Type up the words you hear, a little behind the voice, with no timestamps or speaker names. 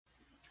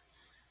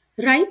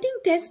Writing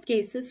test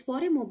cases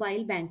for a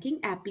mobile banking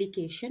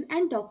application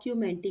and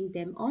documenting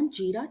them on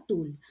Jira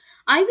tool.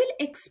 I will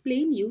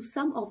explain you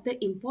some of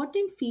the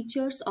important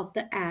features of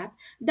the app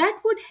that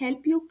would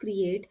help you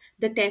create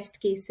the test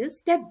cases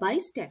step by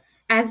step.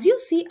 As you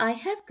see, I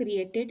have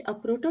created a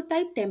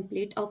prototype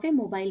template of a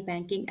mobile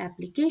banking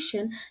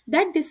application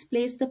that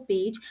displays the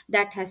page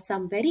that has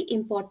some very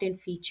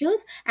important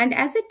features, and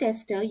as a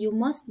tester, you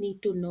must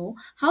need to know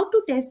how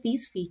to test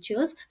these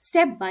features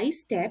step by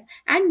step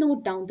and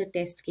note down the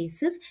test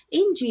cases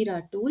in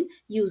Jira tool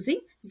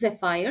using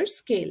Zephyr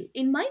Scale.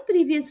 In my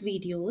previous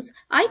videos,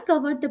 I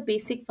covered the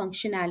basic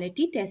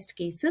functionality test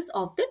cases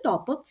of the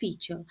top-up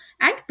feature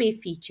and pay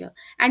feature,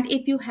 and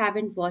if you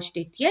haven't watched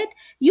it yet,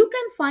 you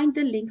can find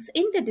the links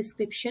in the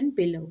description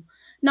below.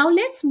 Now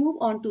let's move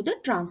on to the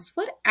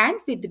transfer and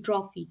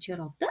withdraw feature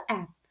of the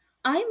app.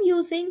 I am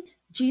using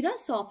Jira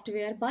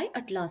software by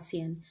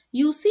Atlassian.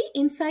 You see,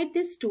 inside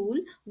this tool,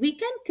 we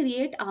can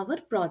create our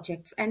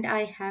projects, and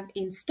I have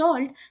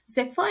installed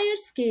Zephyr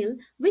Scale,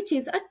 which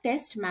is a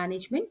test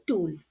management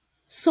tool.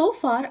 So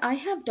far, I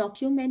have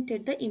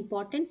documented the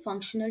important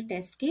functional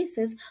test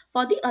cases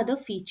for the other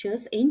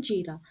features in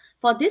Jira.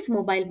 For this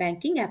mobile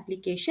banking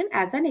application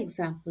as an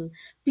example,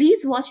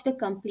 please watch the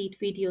complete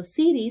video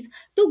series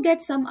to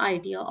get some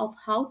idea of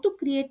how to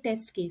create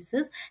test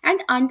cases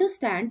and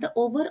understand the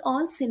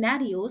overall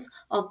scenarios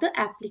of the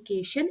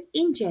application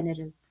in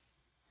general.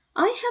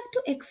 I have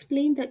to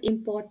explain the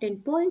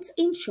important points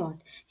in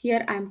short.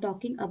 Here I am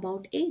talking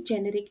about a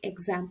generic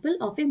example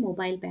of a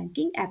mobile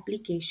banking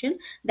application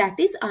that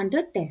is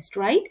under test,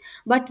 right?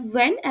 But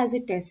when as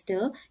a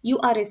tester you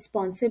are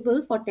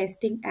responsible for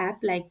testing app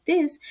like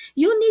this,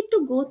 you need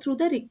to go through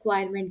the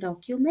requirement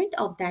document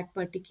of that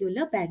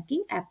particular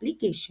banking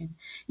application.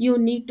 You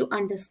need to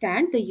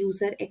understand the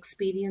user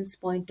experience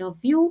point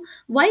of view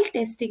while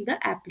testing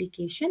the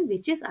application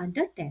which is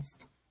under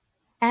test.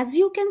 As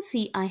you can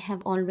see, I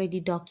have already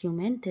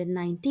documented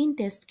 19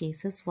 test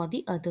cases for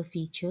the other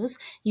features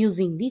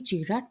using the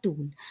Jira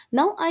tool.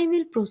 Now I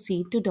will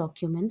proceed to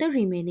document the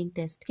remaining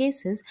test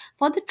cases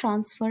for the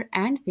transfer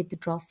and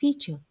withdraw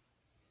feature.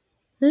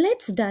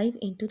 Let's dive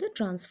into the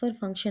transfer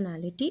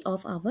functionality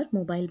of our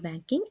mobile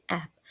banking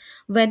app.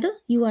 Whether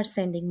you are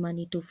sending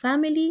money to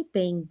family,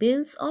 paying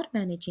bills, or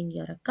managing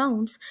your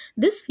accounts,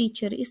 this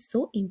feature is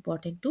so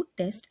important to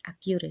test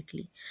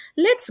accurately.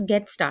 Let's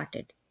get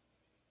started.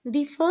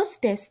 The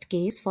first test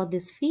case for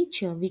this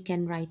feature, we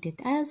can write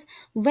it as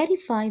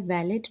verify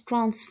valid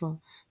transfer.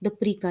 The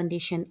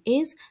precondition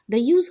is the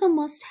user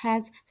must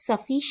has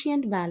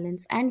sufficient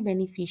balance and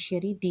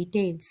beneficiary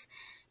details.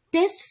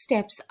 Test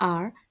steps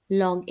are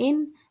log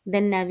in,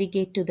 then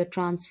navigate to the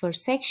transfer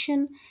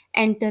section,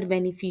 enter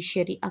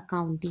beneficiary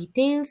account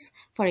details,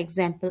 for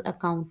example,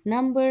 account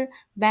number,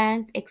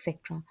 bank,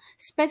 etc.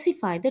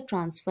 Specify the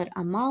transfer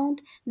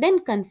amount, then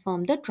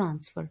confirm the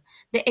transfer.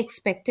 The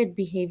expected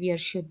behavior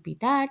should be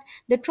that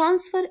the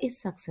transfer is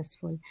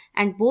successful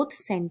and both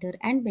sender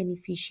and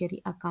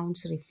beneficiary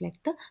accounts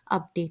reflect the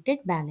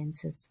updated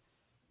balances.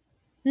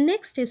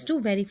 Next is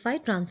to verify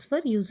transfer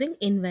using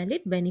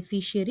invalid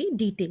beneficiary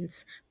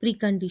details.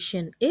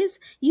 Precondition is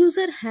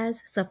user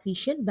has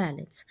sufficient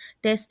balance.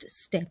 Test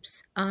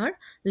steps are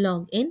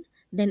log in,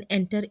 then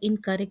enter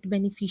incorrect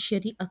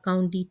beneficiary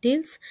account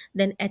details,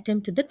 then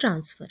attempt the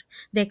transfer.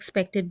 The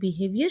expected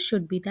behavior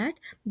should be that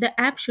the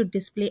app should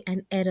display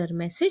an error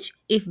message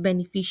if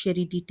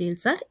beneficiary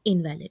details are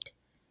invalid.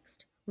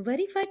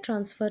 Verify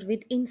transfer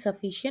with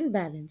insufficient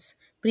balance.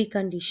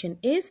 Precondition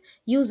is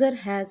user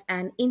has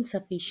an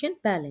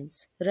insufficient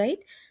balance, right?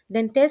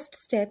 Then test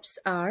steps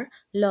are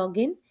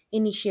login,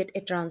 initiate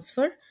a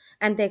transfer,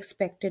 and the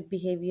expected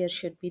behavior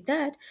should be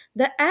that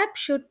the app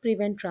should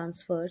prevent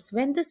transfers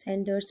when the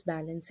sender's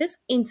balance is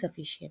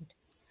insufficient.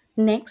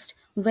 Next,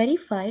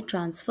 verify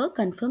transfer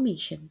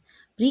confirmation.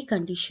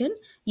 Precondition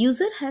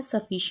user has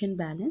sufficient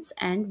balance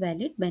and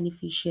valid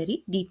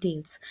beneficiary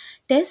details.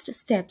 Test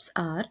steps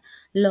are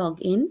log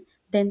in,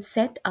 then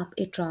set up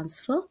a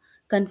transfer,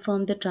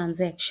 confirm the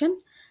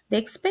transaction. The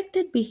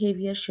expected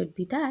behavior should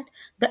be that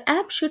the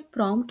app should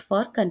prompt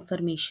for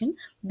confirmation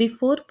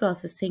before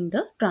processing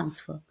the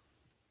transfer.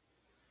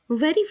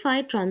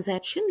 Verify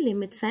transaction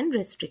limits and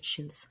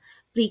restrictions.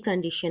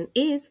 Precondition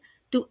is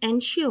to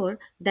ensure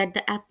that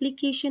the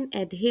application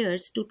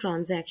adheres to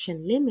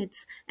transaction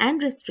limits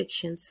and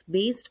restrictions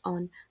based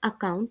on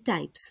account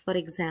types, for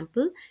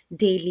example,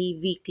 daily,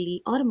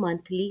 weekly, or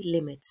monthly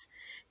limits.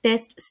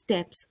 Test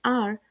steps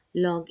are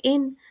log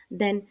in,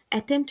 then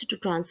attempt to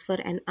transfer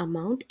an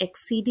amount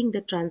exceeding the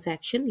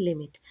transaction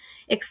limit.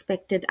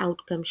 Expected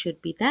outcome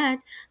should be that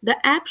the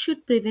app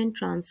should prevent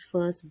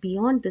transfers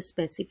beyond the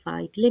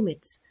specified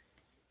limits.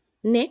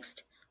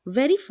 Next,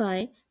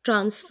 verify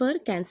transfer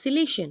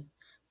cancellation.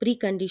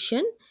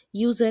 Precondition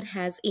user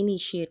has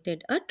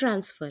initiated a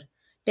transfer.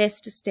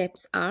 Test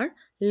steps are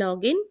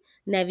log in,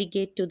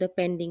 navigate to the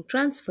pending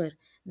transfer,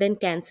 then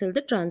cancel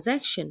the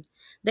transaction.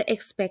 The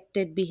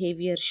expected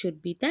behavior should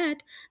be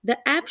that the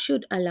app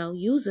should allow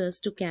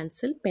users to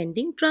cancel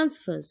pending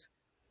transfers.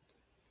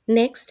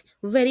 Next,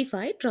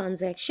 verify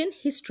transaction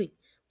history.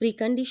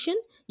 Precondition: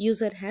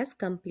 user has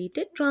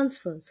completed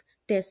transfers.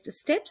 Test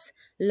steps: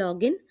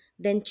 login,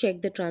 then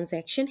check the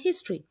transaction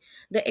history.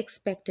 The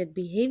expected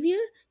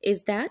behavior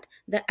is that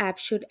the app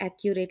should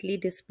accurately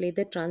display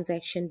the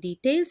transaction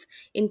details,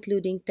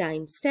 including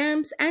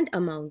timestamps and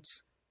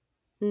amounts.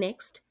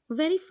 Next,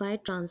 verify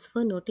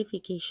transfer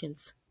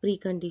notifications.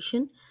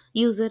 Precondition: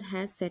 user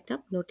has set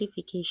up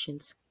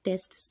notifications.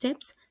 Test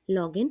steps: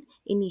 login,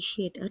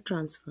 initiate a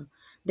transfer.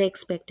 The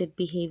expected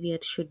behavior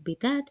should be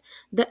that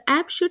the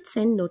app should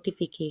send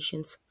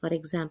notifications, for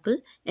example,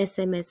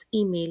 SMS,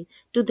 email,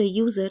 to the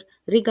user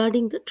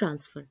regarding the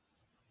transfer.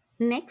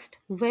 Next,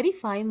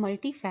 verify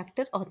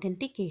multi-factor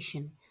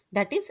authentication,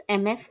 that is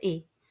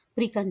MFA.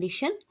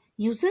 Precondition: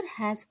 user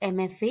has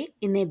MFA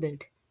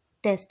enabled.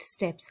 Test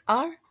steps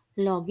are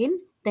login,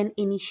 then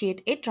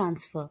initiate a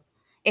transfer.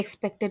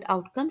 Expected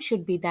outcome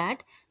should be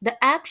that the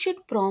app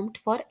should prompt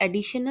for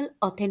additional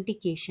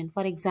authentication,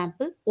 for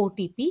example,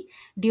 OTP,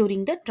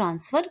 during the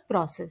transfer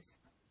process.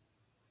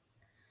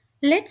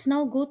 Let's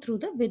now go through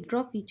the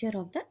withdraw feature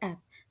of the app.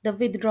 The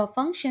withdraw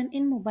function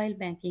in mobile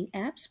banking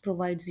apps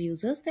provides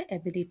users the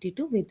ability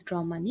to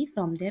withdraw money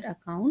from their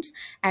accounts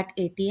at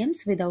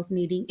ATMs without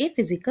needing a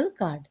physical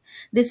card.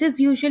 This is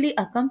usually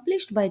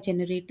accomplished by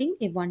generating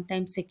a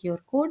one-time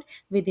secure code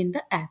within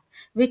the app,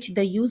 which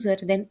the user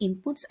then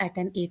inputs at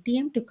an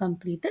ATM to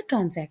complete the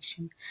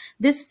transaction.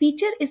 This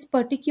feature is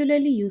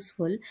particularly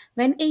useful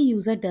when a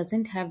user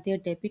doesn't have their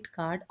debit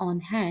card on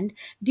hand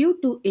due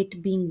to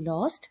it being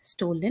lost,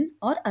 stolen,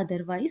 or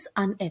otherwise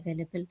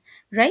unavailable,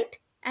 right?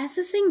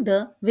 Assessing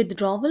the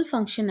withdrawal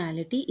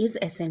functionality is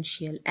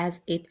essential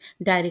as it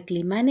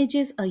directly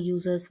manages a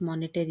user's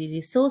monetary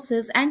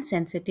resources and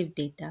sensitive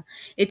data.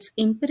 It's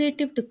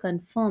imperative to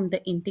confirm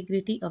the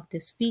integrity of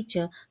this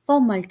feature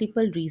for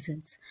multiple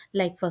reasons,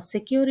 like for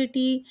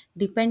security,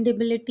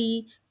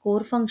 dependability, core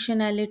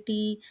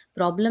functionality,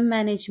 problem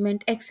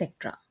management,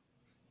 etc.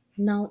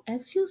 Now,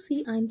 as you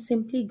see, I'm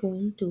simply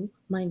going to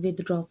my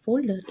withdraw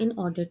folder in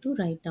order to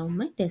write down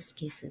my test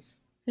cases.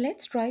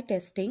 Let's try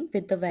testing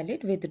with the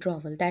valid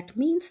withdrawal. That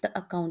means the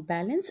account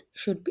balance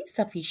should be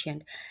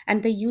sufficient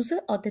and the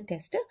user or the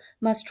tester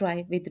must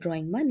try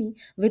withdrawing money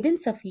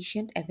within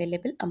sufficient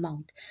available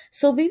amount.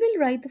 So we will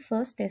write the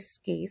first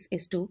test case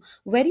is to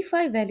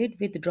verify valid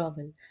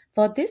withdrawal.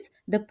 For this,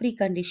 the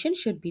precondition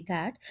should be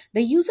that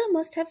the user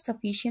must have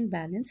sufficient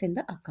balance in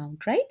the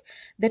account, right?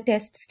 The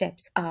test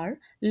steps are: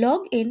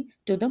 log in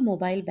to the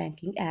mobile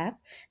banking app,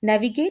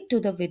 navigate to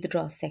the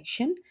withdraw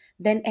section,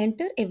 then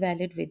enter a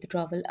valid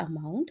withdrawal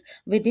amount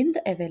within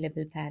the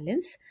available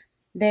balance,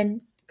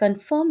 then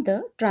confirm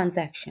the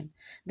transaction.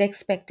 The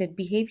expected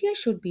behavior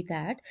should be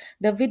that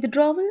the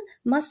withdrawal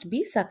must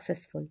be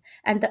successful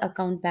and the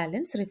account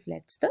balance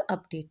reflects the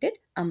updated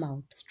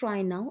amount. Let's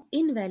try now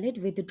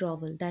invalid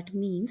withdrawal. That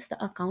means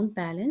the account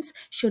balance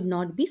should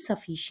not be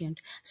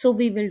sufficient. So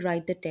we will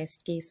write the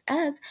test case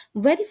as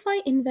verify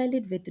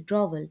invalid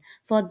withdrawal.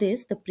 For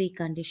this, the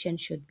precondition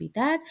should be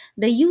that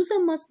the user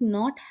must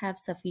not have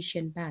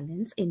sufficient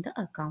balance in the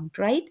account,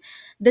 right?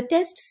 The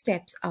test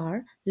steps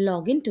are: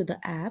 log into the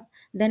app,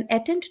 then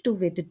attempt to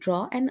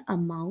withdraw an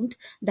amount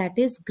that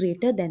is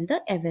greater than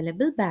the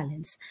available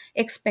balance.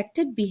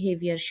 Expected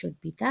behavior should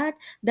be that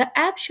the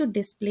app should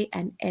display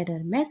an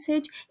error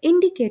message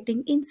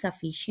indicating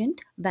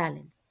insufficient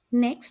balance.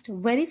 Next,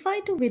 verify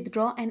to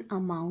withdraw an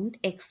amount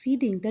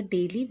exceeding the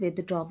daily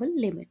withdrawal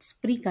limits.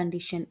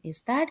 Precondition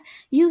is that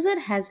user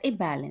has a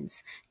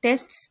balance.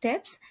 Test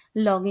steps: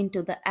 log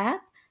into the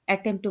app,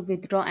 attempt to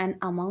withdraw an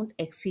amount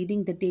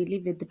exceeding the daily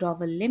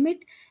withdrawal limit.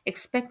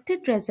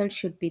 Expected result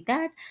should be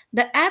that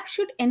the app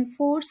should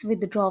enforce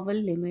withdrawal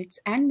limits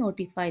and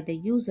notify the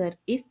user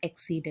if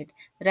exceeded,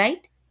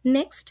 right?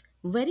 Next,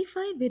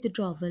 verify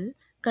withdrawal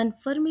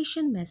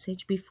confirmation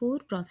message before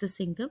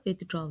processing the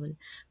withdrawal.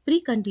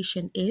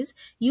 Precondition is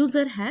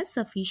user has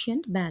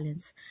sufficient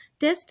balance.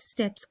 Test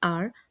steps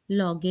are: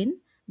 login,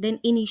 then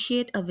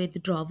initiate a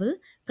withdrawal,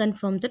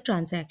 confirm the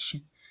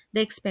transaction. The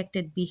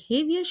expected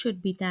behavior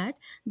should be that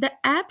the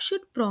app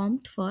should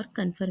prompt for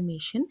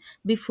confirmation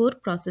before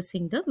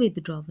processing the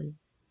withdrawal.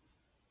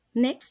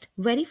 Next,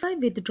 verify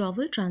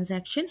withdrawal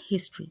transaction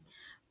history.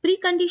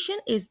 Precondition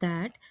is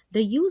that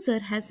the user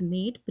has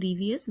made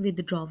previous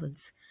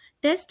withdrawals.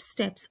 Test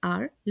steps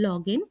are: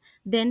 login,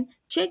 then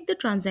check the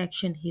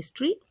transaction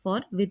history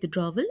for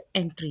withdrawal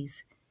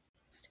entries.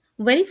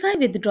 Verify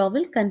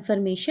withdrawal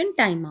confirmation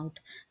timeout.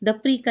 The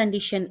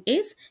precondition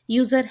is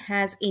user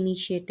has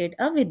initiated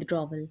a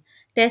withdrawal.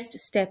 Test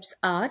steps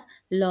are: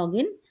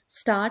 login,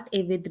 start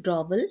a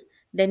withdrawal,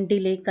 then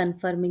delay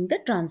confirming the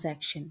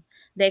transaction.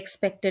 The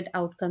expected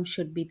outcome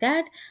should be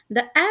that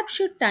the app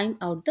should time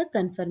out the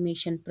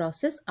confirmation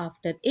process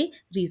after a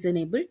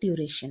reasonable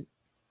duration.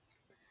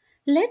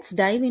 Let's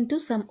dive into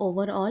some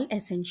overall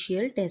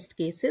essential test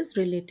cases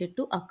related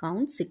to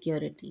account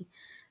security,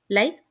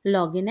 like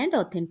login and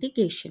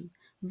authentication.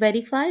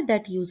 Verify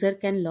that user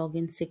can log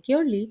in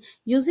securely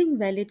using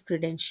valid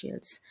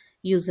credentials.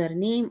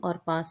 username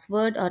or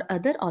password or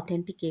other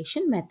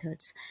authentication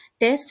methods.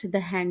 Test the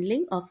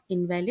handling of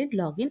invalid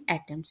login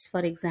attempts,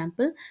 for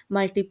example,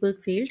 multiple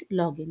failed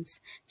logins.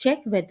 Check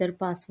whether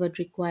password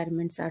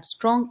requirements are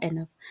strong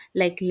enough,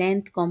 like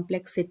length,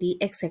 complexity,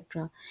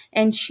 etc.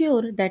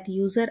 Ensure that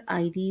user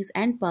IDs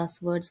and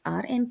passwords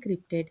are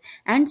encrypted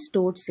and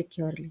stored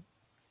securely.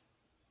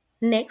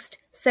 Next,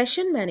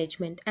 session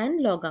management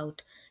and logout.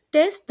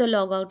 Test the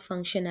logout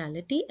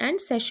functionality and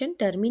session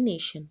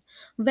termination.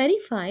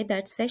 Verify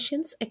that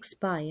sessions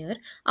expire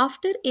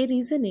after a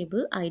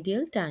reasonable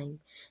ideal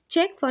time.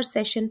 Check for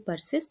session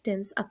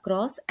persistence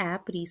across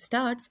app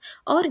restarts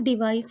or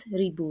device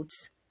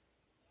reboots.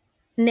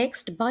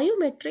 Next,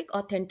 biometric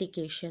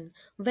authentication.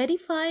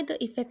 Verify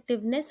the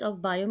effectiveness of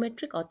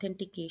biometric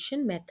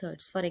authentication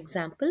methods, for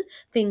example,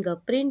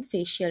 fingerprint,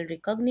 facial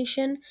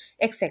recognition,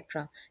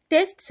 etc.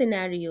 Test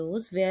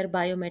scenarios where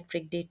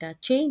biometric data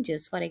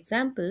changes, for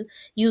example,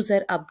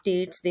 user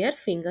updates their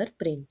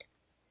fingerprint.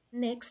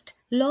 Next,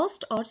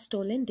 lost or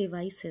stolen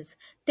devices.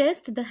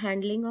 Test the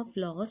handling of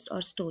lost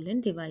or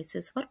stolen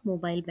devices for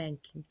mobile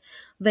banking.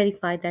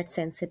 Verify that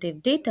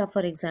sensitive data,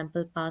 for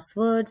example,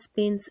 passwords,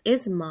 pins,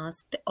 is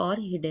masked or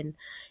hidden.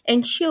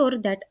 Ensure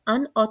that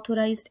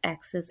unauthorized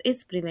access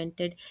is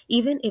prevented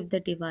even if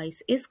the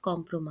device is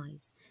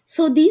compromised.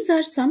 So these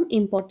are some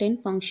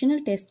important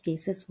functional test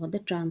cases for the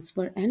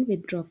transfer and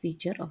withdraw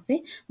feature of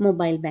a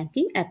mobile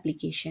banking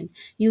application.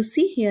 You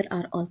see here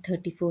are all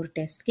 34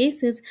 test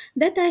cases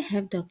that I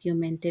have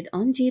documented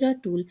on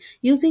Jira tool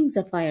using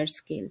Sapphire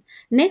scale.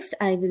 Next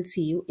I will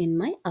see you in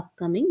my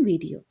upcoming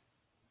video.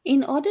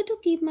 In order to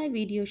keep my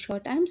video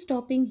short, I am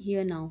stopping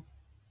here now.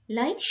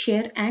 Like,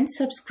 share and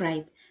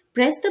subscribe.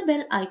 Press the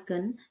bell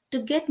icon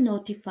to get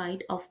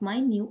notified of my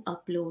new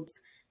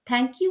uploads.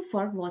 Thank you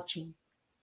for watching.